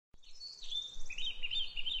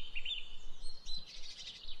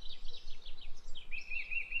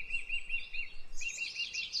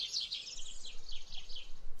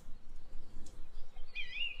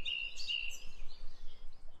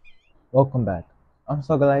Welcome back. I'm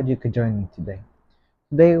so glad you could join me today.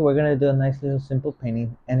 Today we're gonna do a nice little simple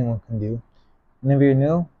painting anyone can do. And if you're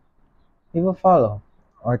new, leave a follow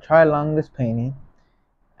or try along this painting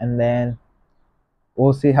and then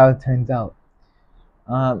we'll see how it turns out.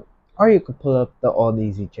 Or you could pull up the old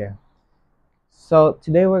easy chair. So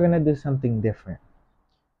today we're gonna do something different.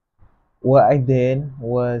 What I did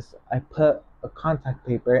was I put a contact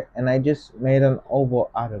paper and I just made an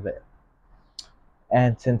oval out of it.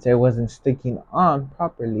 And since it wasn't sticking on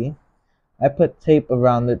properly, I put tape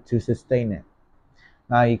around it to sustain it.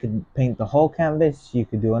 Now you could paint the whole canvas, you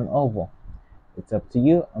could do an oval. It's up to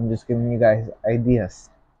you. I'm just giving you guys ideas.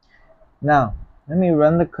 Now, let me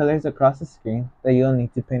run the colors across the screen that you'll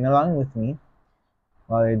need to paint along with me.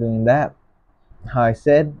 While you're doing that, how I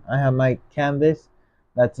said, I have my canvas.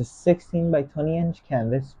 That's a 16 by 20 inch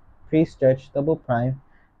canvas, pre-stretched, double prime,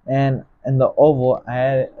 and in the oval I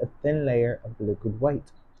added a thin layer of liquid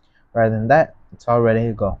white. Rather than that, it's all ready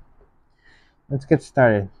to go. Let's get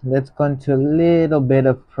started. Let's go into a little bit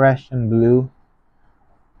of Prussian blue.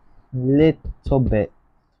 Little bit.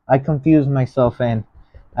 I confused myself and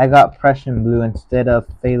I got Prussian blue instead of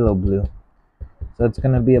phthalo blue. So it's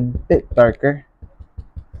gonna be a bit darker.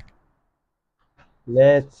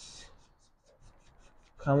 Let's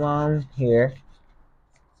come on here.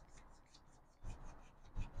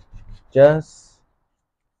 Just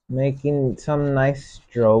making some nice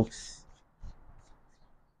strokes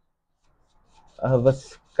of a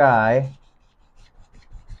sky.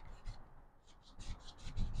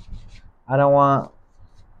 I don't want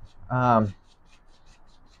a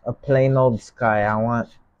plain old sky. I want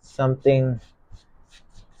something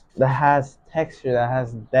that has texture, that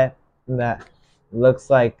has depth, that looks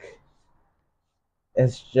like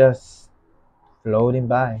it's just floating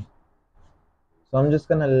by. So I'm just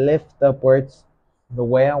gonna lift upwards the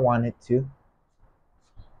way I want it to.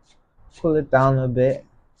 Pull it down a bit.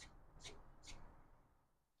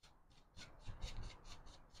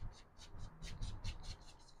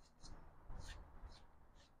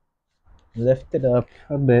 Lift it up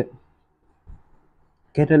a bit.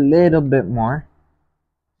 Get a little bit more.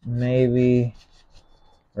 Maybe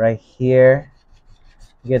right here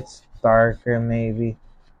gets darker, maybe.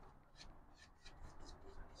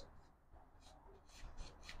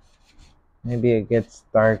 Maybe it gets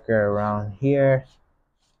darker around here.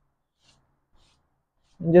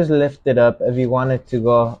 And just lift it up if you want it to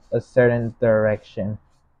go a certain direction.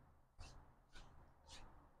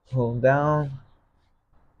 Pull down.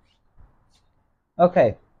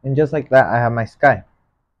 Okay, and just like that, I have my sky.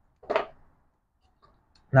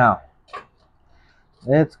 Now,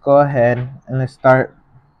 let's go ahead and let's start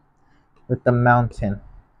with the mountain.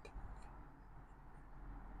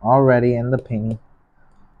 Already in the painting.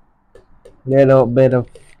 Little bit of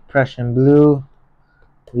Prussian blue,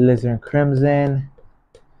 alizarin crimson,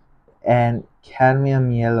 and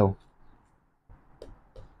cadmium yellow.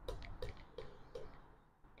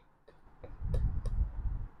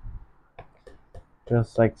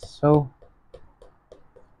 Just like so.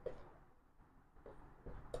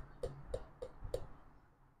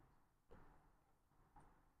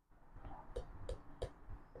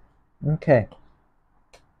 Okay.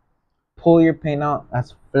 Pull your paint out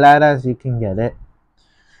as flat as you can get it.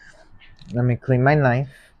 Let me clean my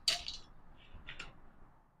knife.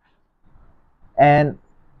 And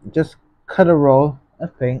just cut a roll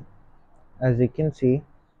of paint. As you can see.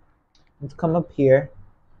 Let's come up here.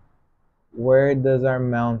 Where does our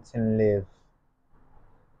mountain live?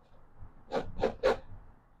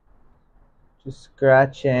 Just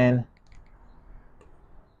scratch in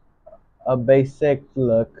a basic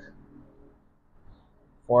look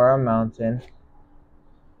for our mountain.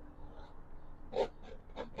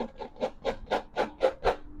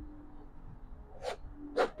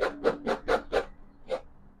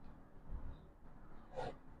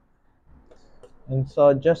 And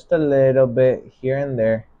so just a little bit here and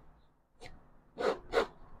there.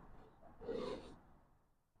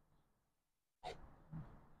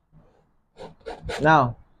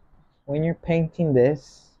 Now, when you're painting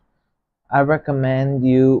this, I recommend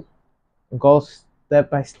you go step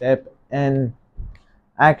by step and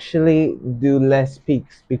actually do less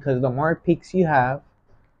peaks, because the more peaks you have,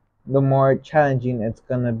 the more challenging it's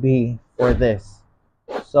gonna be for this.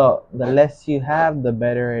 So the less you have, the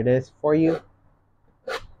better it is for you,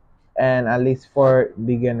 and at least for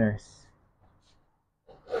beginners.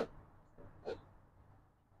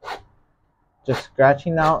 Just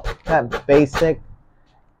scratching out that basic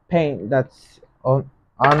paint that's on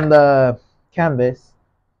the canvas.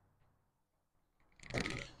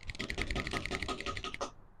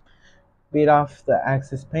 Beat off the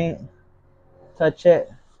excess paint, touch it,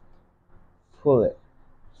 pull it.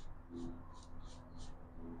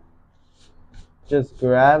 Just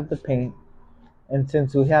grab the paint, and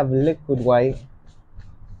since we have liquid white,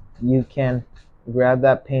 you can grab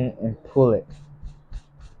that paint and pull it.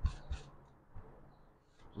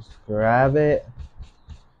 Just grab it,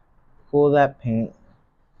 pull that paint.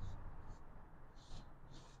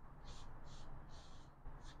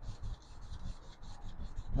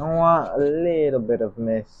 I want a little bit of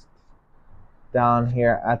mist down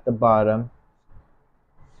here at the bottom.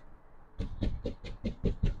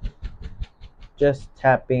 Just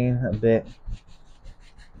tapping a bit.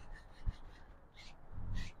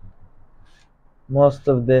 Most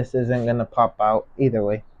of this isn't gonna pop out either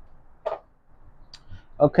way.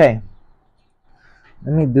 Okay,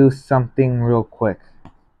 let me do something real quick.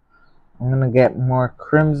 I'm gonna get more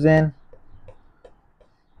crimson,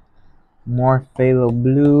 more phthalo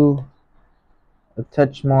blue, a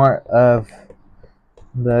touch more of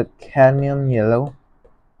the cadmium yellow.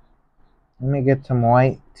 Let me get some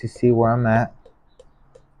white to see where I'm at.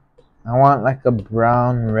 I want like a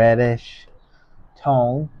brown reddish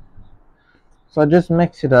tone. So just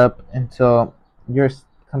mix it up until you're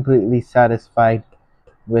completely satisfied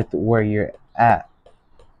with where you're at.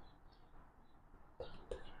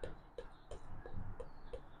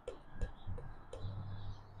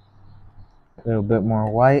 A little bit more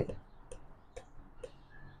white.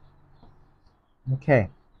 Okay.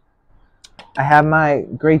 I have my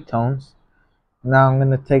gray tones. Now I'm going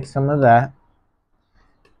to take some of that,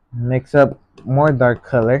 mix up more dark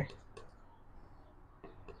color.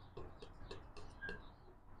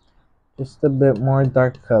 Just a bit more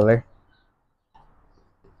dark color.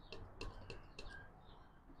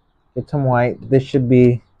 Get some white. This should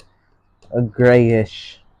be a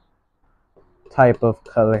grayish type of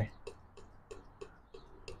color.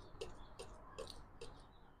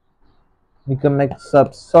 You can mix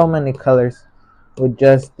up so many colors with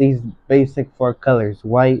just these basic 4 colors: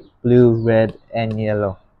 white, blue, red, and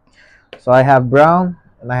yellow. So I have brown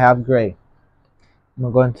and I have gray.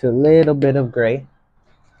 I'm going to a little bit of gray.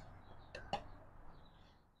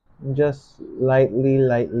 Just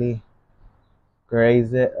lightly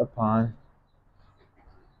graze it upon.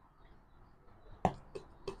 A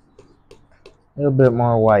little bit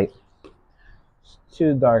more white. It's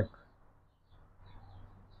too dark.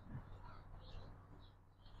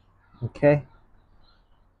 Okay.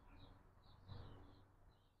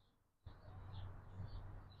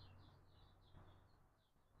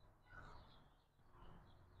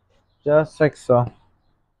 Just like so.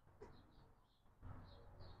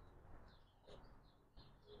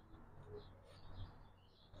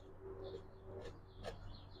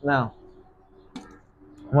 Now,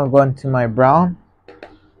 I'm going to go into my brown.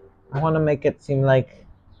 I want to make it seem like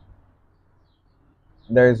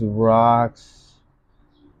there's rocks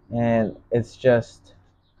and it's just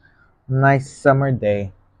a nice summer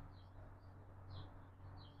day.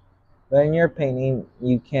 But in your painting,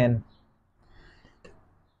 you can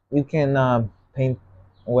paint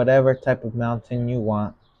whatever type of mountain you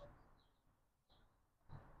want.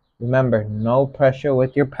 Remember, no pressure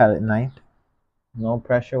with your palette knife. No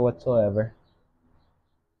pressure whatsoever.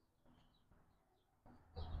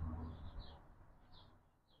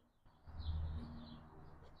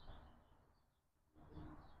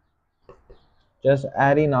 Just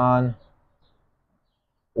adding on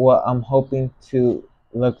what I'm hoping to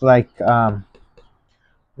look like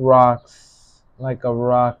rocks, like a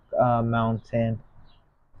rock mountain,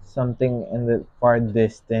 something in the far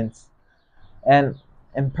distance. And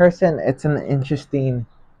in person, it's an interesting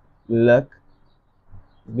look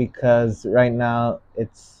because right now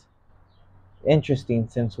it's interesting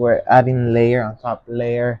since we're adding layer on top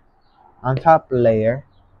layer on top layer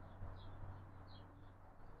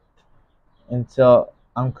until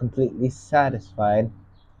I'm completely satisfied.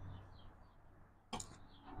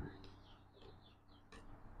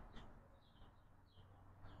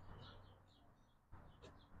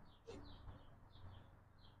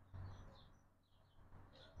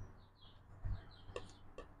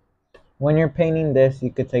 When you're painting this,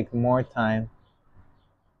 you could take more time.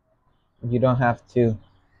 You don't have to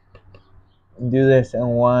do this in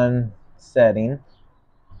one setting.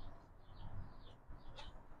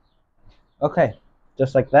 Okay,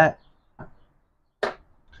 just like that.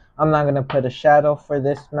 I'm not gonna put a shadow for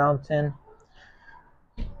this mountain,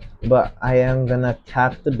 but I am gonna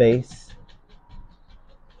tap the base,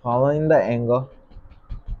 following the angle.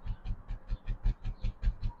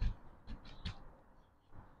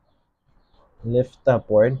 Lift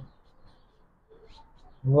upward,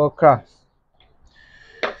 go across.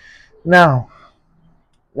 Now,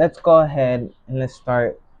 let's go ahead and let's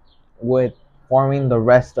start with forming the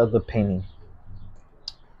rest of the painting.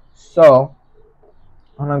 So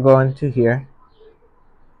I'm gonna go into here.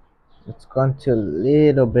 Let's go into a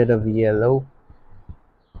little bit of yellow.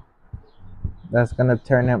 That's gonna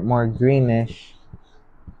turn it more greenish.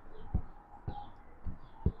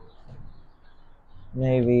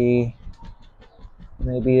 Maybe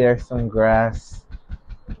there's some grass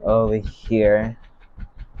over here.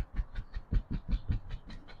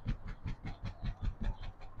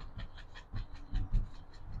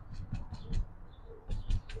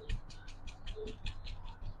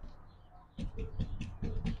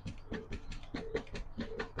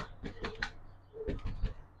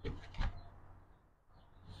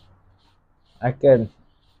 I could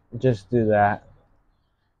just do that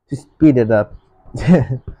to speed it up.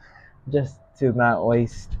 Just to not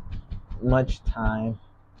waste much time.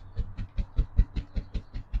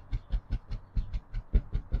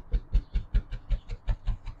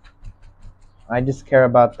 I just care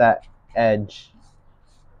about that edge.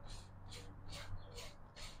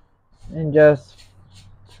 And just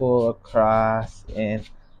pull across, and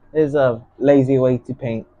there's a lazy way to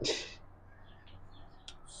paint.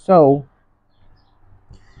 So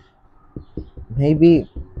maybe,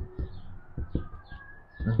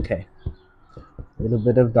 okay, a little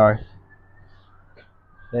bit of dark.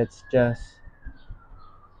 Let's just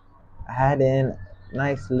add in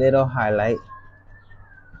nice little highlight.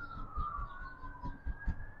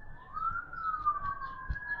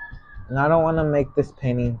 And I don't want to make this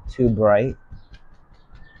painting too bright,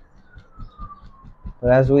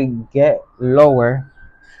 but as we get lower,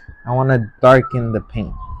 I want to darken the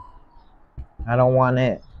paint. I don't want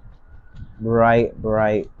it bright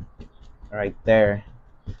right there.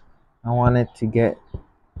 I want it to get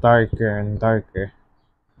darker and darker.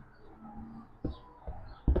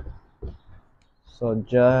 So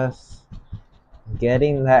just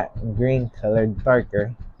getting that green color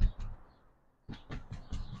darker.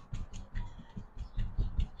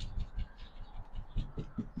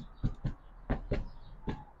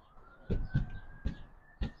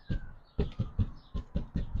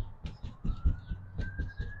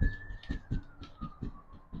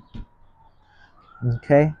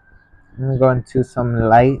 Okay, I'm going to some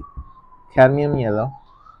light cadmium yellow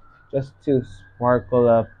just to sparkle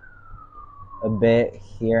up a bit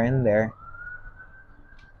here and there.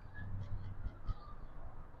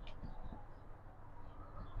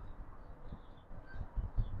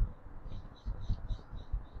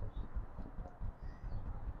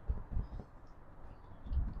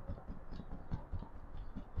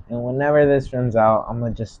 And whenever this runs out, I'm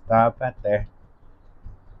gonna just stop at there.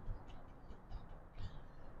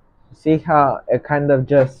 See how it kind of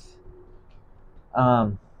just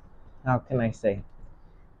how can I say,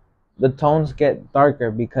 the tones get darker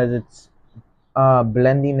because it's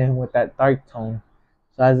blending in with that dark tone.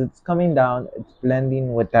 So as it's coming down, it's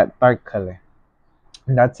blending with that dark color,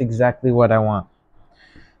 and that's exactly what I want.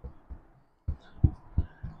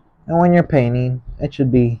 And when you're painting, it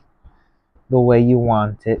should be the way you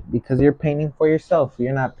want it, because you're painting for yourself.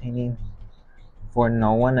 You're not painting for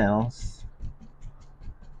no one else.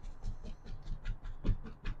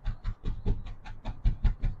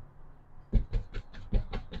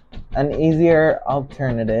 An easier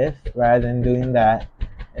alternative rather than doing that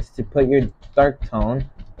is to put your dark tone,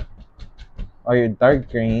 or your dark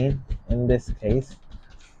green in this case,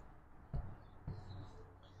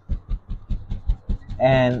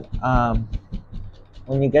 and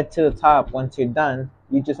when you get to the top, once you're done,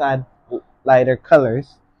 you just add lighter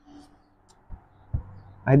colors.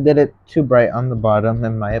 I did it too bright on the bottom,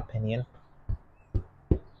 in my opinion.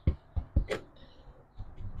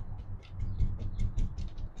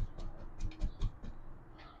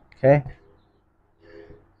 Okay,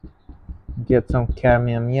 get some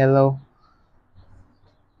cadmium yellow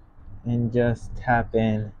and just tap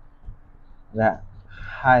in that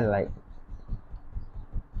highlight.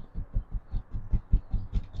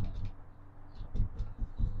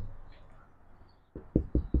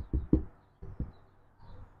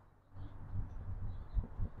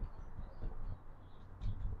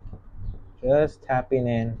 Just tapping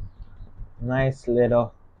in nice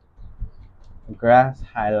little grass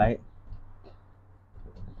highlight.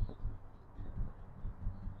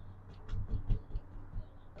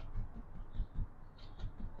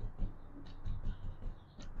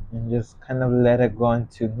 And just kind of let it go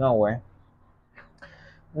into nowhere.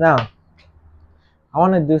 Now, I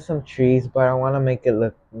want to do some trees, but I want to make it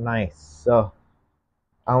look nice. So,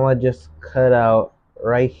 I want to just cut out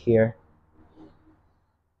right here.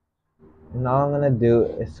 And all I'm going to do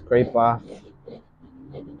is scrape off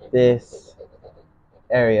this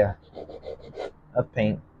area of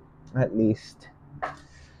paint, at least.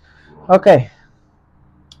 Okay,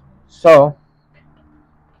 So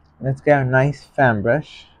let's get a nice fan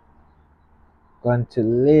brush. Going to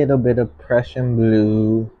little bit of Prussian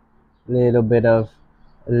blue, little bit of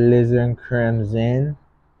alizarin crimson,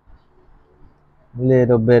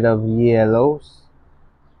 little bit of yellows,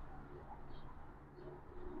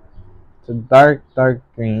 to dark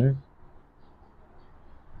green.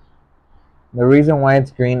 The reason why it's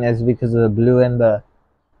green is because of the blue and the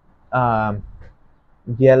um,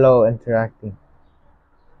 yellow interacting.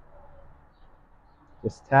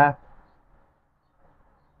 Just tap.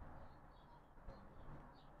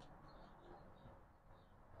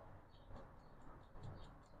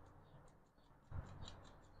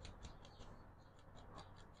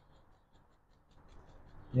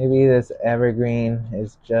 Maybe this evergreen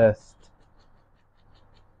is just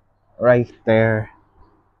right there.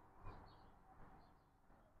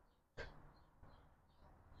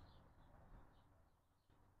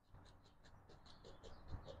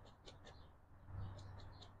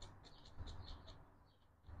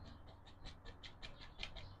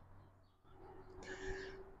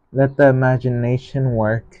 Let the imagination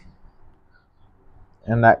work.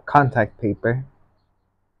 And that contact paper.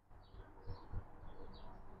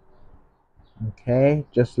 Okay,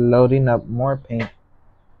 just loading up more paint.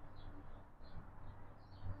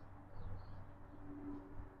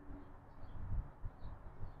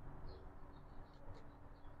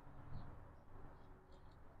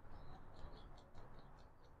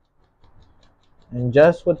 And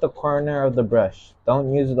just with the corner of the brush.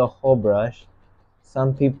 Don't use the whole brush.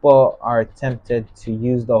 Some people are tempted to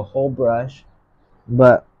use the whole brush,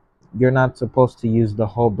 but you're not supposed to use the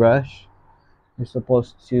whole brush. You're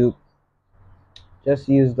supposed to just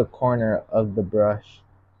use the corner of the brush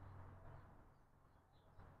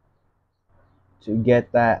to get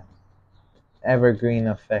that evergreen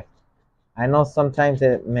effect. I know sometimes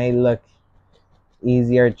it may look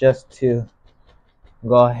easier just to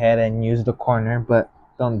go ahead and use the corner, but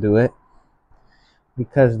don't do it,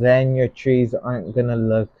 because then your trees aren't gonna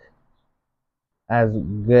look as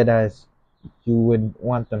good as you would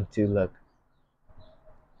want them to look.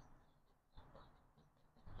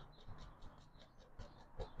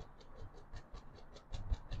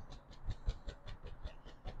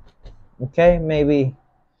 Okay, maybe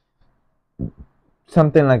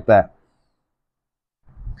something like that.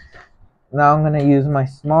 Now I'm gonna use my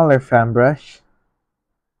smaller fan brush.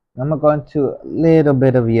 I'm gonna go into a little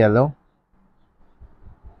bit of yellow,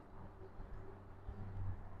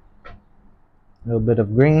 a little bit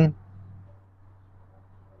of green,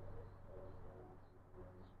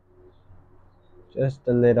 just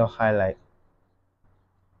a little highlight.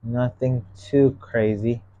 Nothing too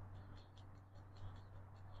crazy.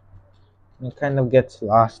 It kind of gets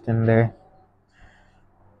lost in there.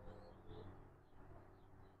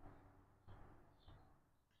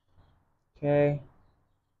 Okay,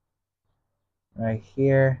 right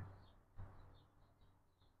here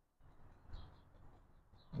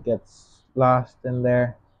gets lost in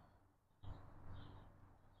there.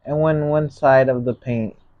 And when one side of the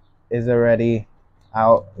paint is already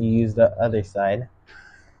out, you use the other side.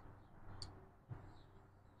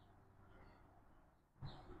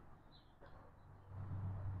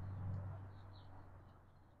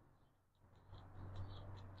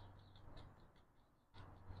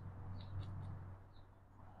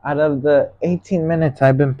 Out of the 18 minutes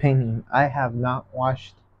I've been painting, I have not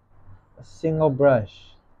washed a single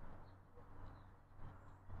brush.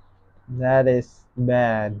 That is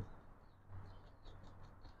bad.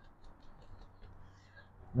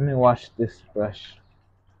 Let me wash this brush.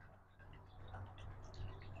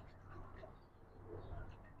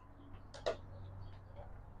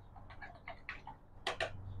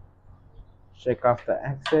 Shake off the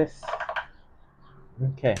excess.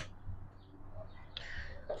 Okay.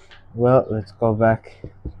 Well, let's go back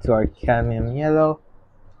to our cadmium yellow.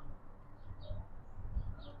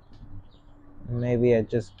 Maybe it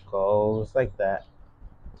just goes like that.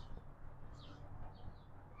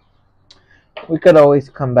 We could always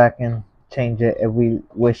come back and change it if we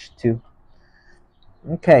wish to.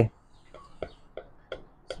 Okay.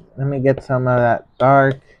 Let me get some of that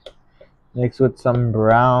dark mixed with some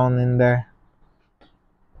brown in there.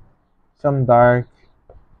 Some dark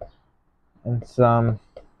and some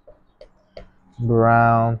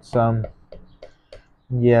brown, some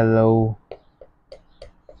yellow,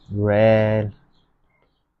 red.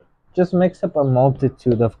 Just mix up a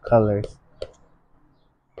multitude of colors.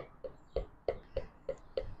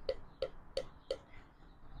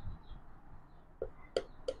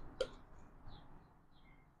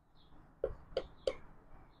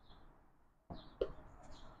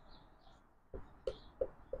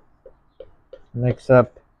 Mix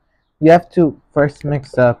up You have to first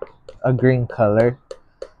mix up a green color.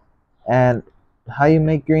 And how you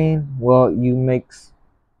make green? Well, you mix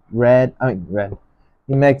red.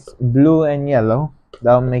 You mix blue and yellow.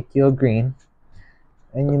 That'll make you a green.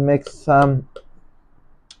 And you mix some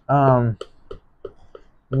um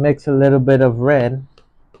mix a little bit of red.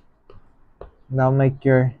 That'll make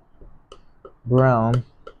your brown.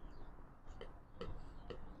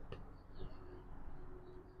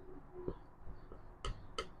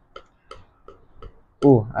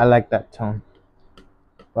 Ooh, I like that tone.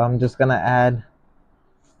 But I'm just gonna add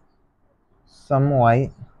some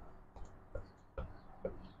white.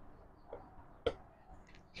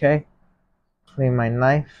 Okay, clean my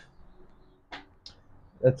knife.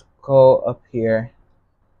 Let's go up here.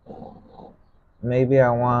 Maybe I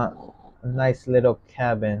want a nice little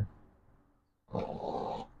cabin.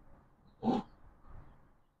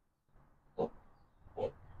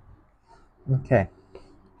 Okay,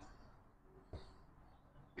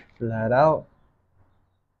 flat out.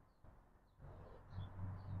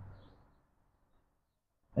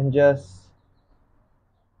 And just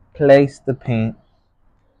place the paint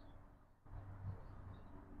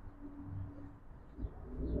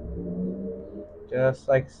just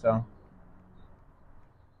like so.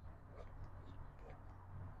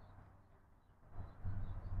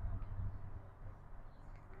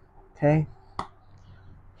 Okay,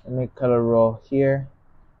 let me color roll here.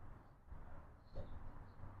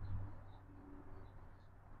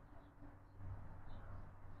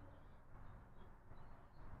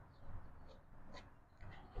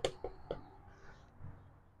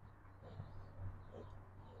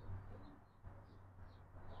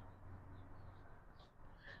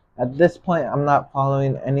 At this point, I'm not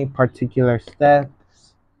following any particular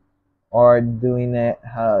steps or doing it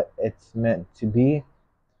how it's meant to be.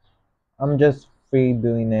 I'm just free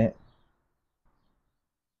doing it.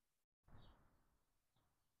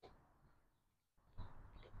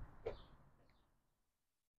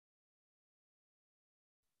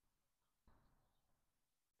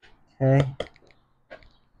 Okay.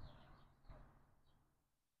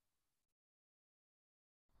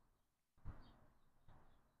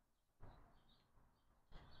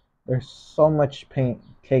 There's so much paint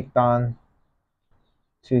caked on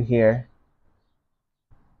to here.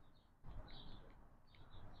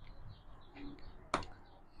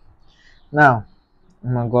 Now,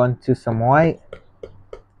 I'm gonna go into some white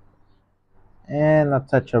and a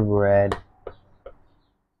touch of red.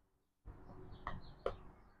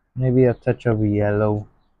 Maybe a touch of yellow.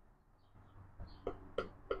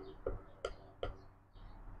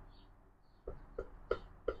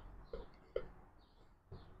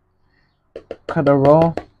 Cut a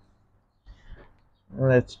roll.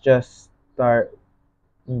 Let's just start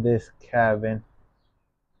this cabin.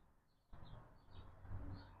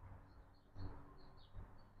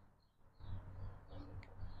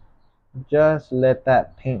 Just let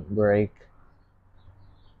that paint break.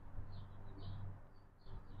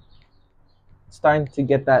 Starting to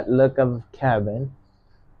get that look of cabin.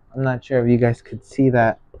 I'm not sure if you guys could see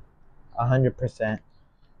that 100%,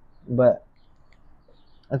 but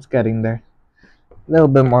it's getting there. A little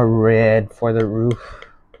bit more red for the roof.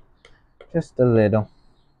 Just a little.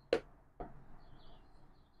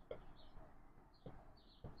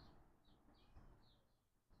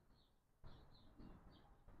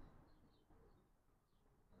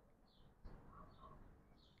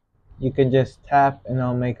 You can just tap and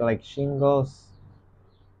it'll make like shingles,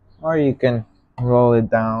 or you can roll it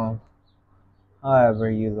down however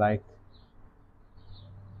you like.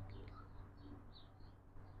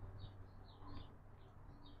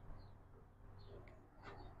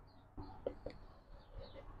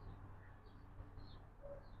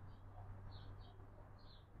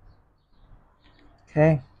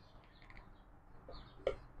 Okay.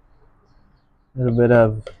 A little bit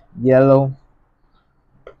of yellow.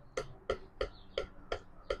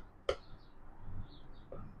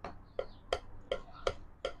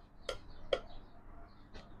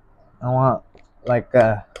 I want like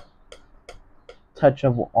a touch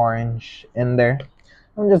of orange in there.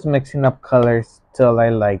 I'm just mixing up colors till I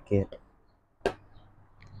like it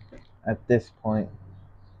at this point.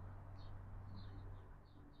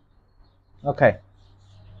 Okay.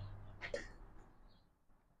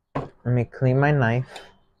 Let me clean my knife.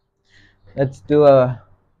 Let's do a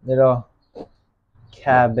little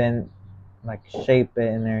cabin, like shape it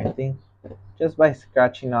and everything, just by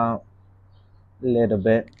scratching out a little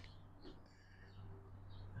bit.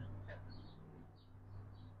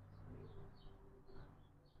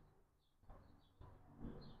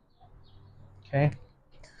 Okay.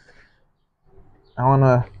 I want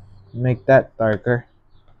to make that darker.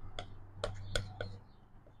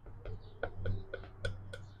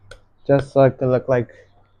 just so it could look like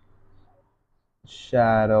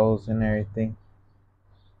shadows and everything.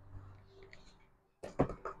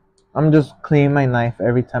 I'm just cleaning my knife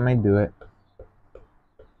every time I do it.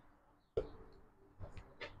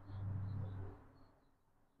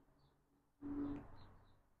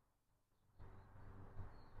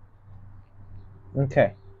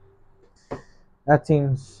 Okay, that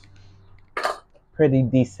seems pretty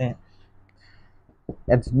decent.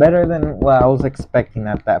 It's better than what I was expecting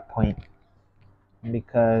at that point,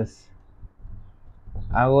 because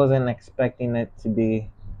I wasn't expecting it to be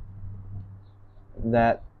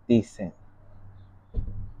that decent.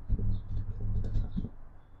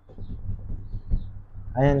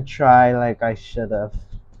 I didn't try like I should have.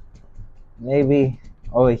 Maybe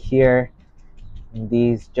over here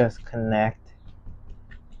these just connect.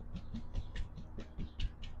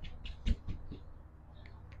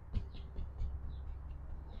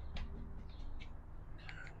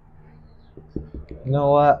 You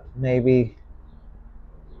know what? Maybe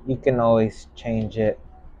you can always change it.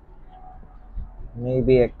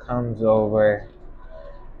 Maybe it comes over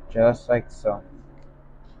just like so.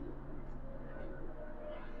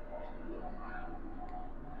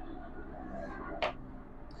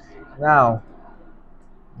 Now,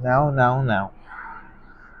 now.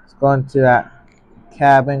 Let's go into that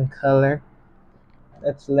cabin color.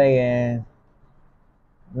 Let's lay in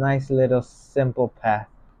a nice little simple path.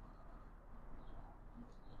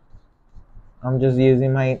 I'm just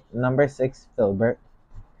using my number 6 filbert.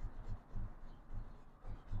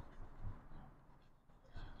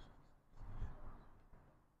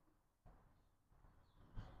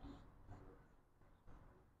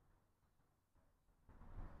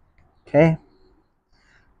 Okay,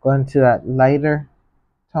 go into that lighter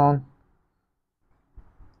tone,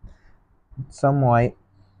 some white.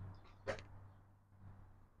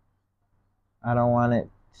 I don't want it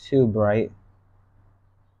too bright.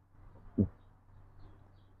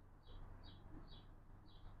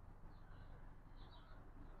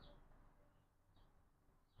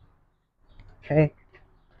 Okay,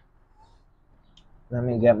 let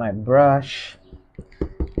me get my brush,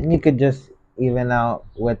 and you could just even out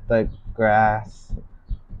with the grass.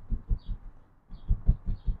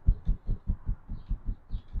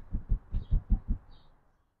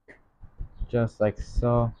 Just like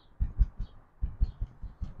so.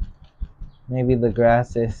 Maybe the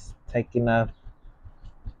grass is taking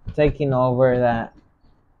over that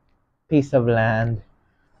piece of land.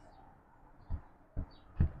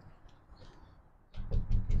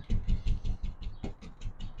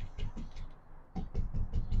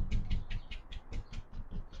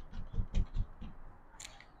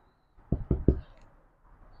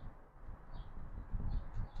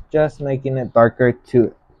 Just making it darker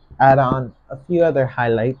to add on a few other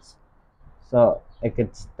highlights so it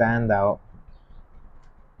could stand out.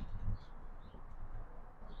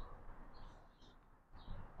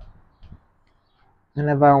 And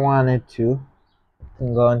if I wanted to, I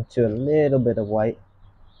can go into a little bit of white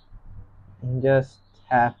and just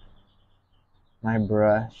tap my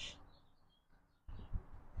brush.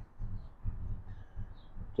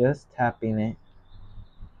 Just tapping it.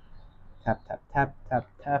 Tap, tap, tap, tap,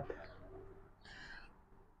 tap.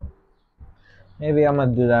 Maybe I'm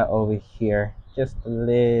gonna do that over here. Just a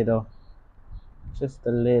little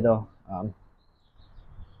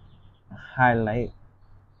highlight.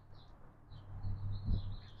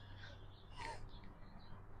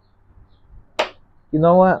 You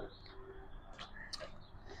know what?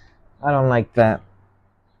 I don't like that.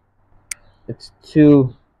 It's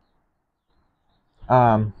too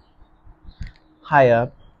high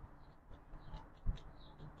up.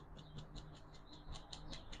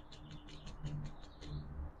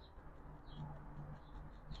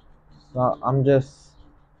 So I'm just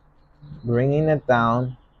bringing it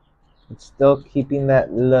down. It's still keeping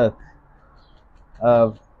that look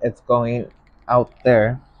of it's going out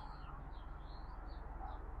there.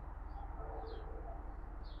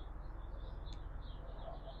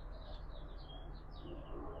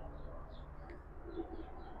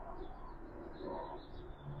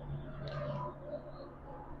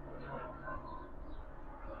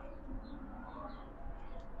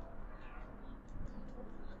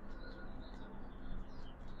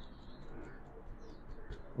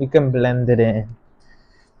 You can blend it in.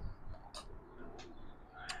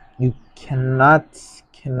 You cannot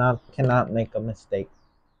make a mistake.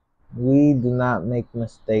 We do not make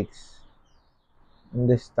mistakes in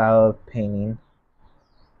this style of painting.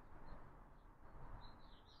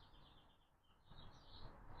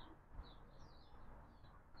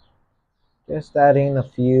 Just adding a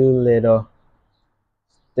few little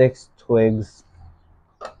sticks, twigs.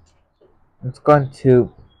 It's going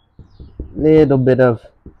to little bit of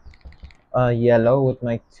yellow with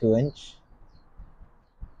my 2-inch.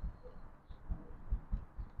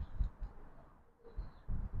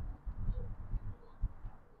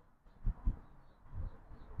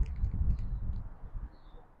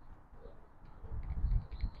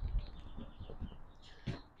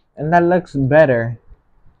 And that looks better.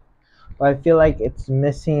 But I feel like it's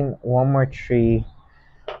missing one more tree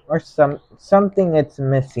or something it's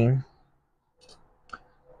missing.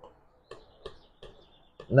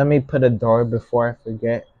 Let me put a door before I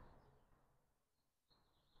forget.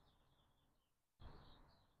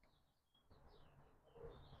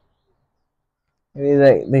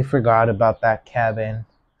 Maybe they forgot about that cabin.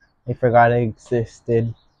 They forgot it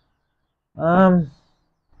existed.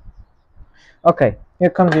 Okay, here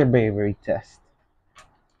comes your bravery test.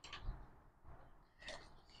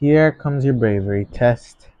 Here comes your bravery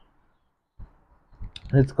test.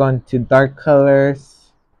 Let's go into dark colors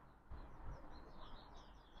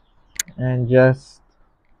and just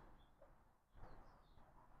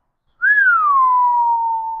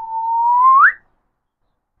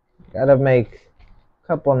gotta make a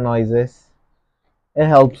couple noises. It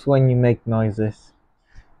helps when you make noises.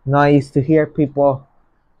 Now I used to hear people,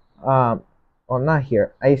 well not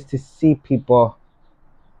here. I used to see people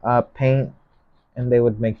paint and they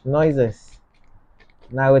would make noises.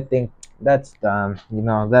 And I would think that's dumb.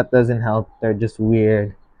 That doesn't help. They're just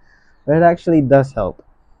weird. But it actually does help.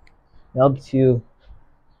 It helps you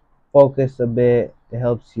focus a bit. It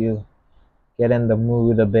helps you get in the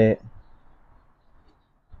mood a bit.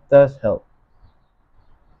 It does help.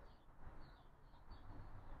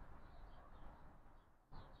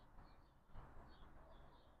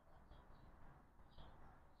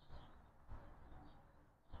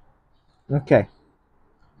 Okay.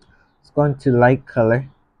 Let's go into light color.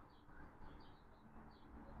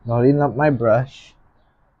 Loading up my brush.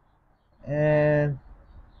 And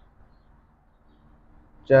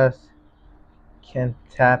just can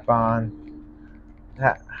tap on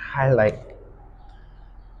that highlight.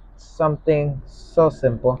 Something so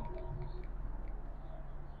simple.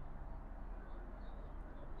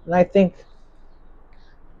 And I think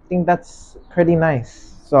that's pretty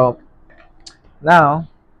nice. So now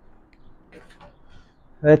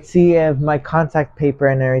let's see if my contact paper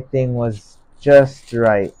and everything was just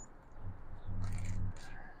right.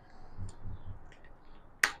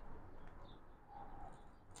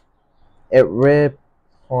 It ripped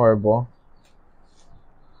horrible.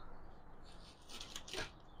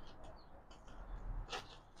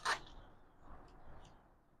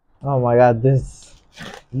 Oh my god, this is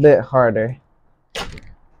a bit harder.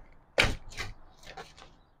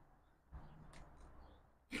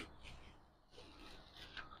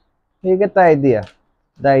 You get the idea.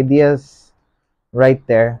 The idea's right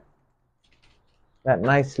there. That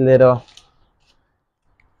nice little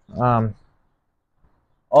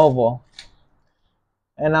oval.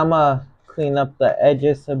 And I'm gonna clean up the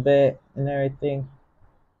edges a bit and everything.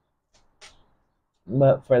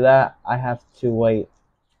 But for that, I have to wait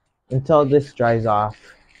until this dries off.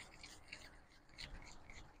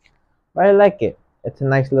 But I like it. It's a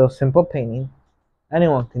nice little simple painting.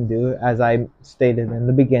 Anyone can do, as I stated in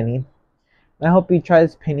the beginning. And I hope you try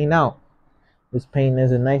this painting out. This painting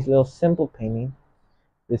is a nice little simple painting.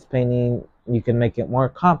 This painting, you can make it more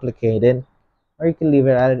complicated, or you can leave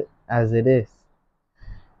it as it is.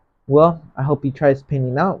 Well, I hope you try this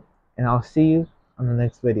painting out, and I'll see you on the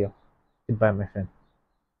next video. Goodbye, my friend.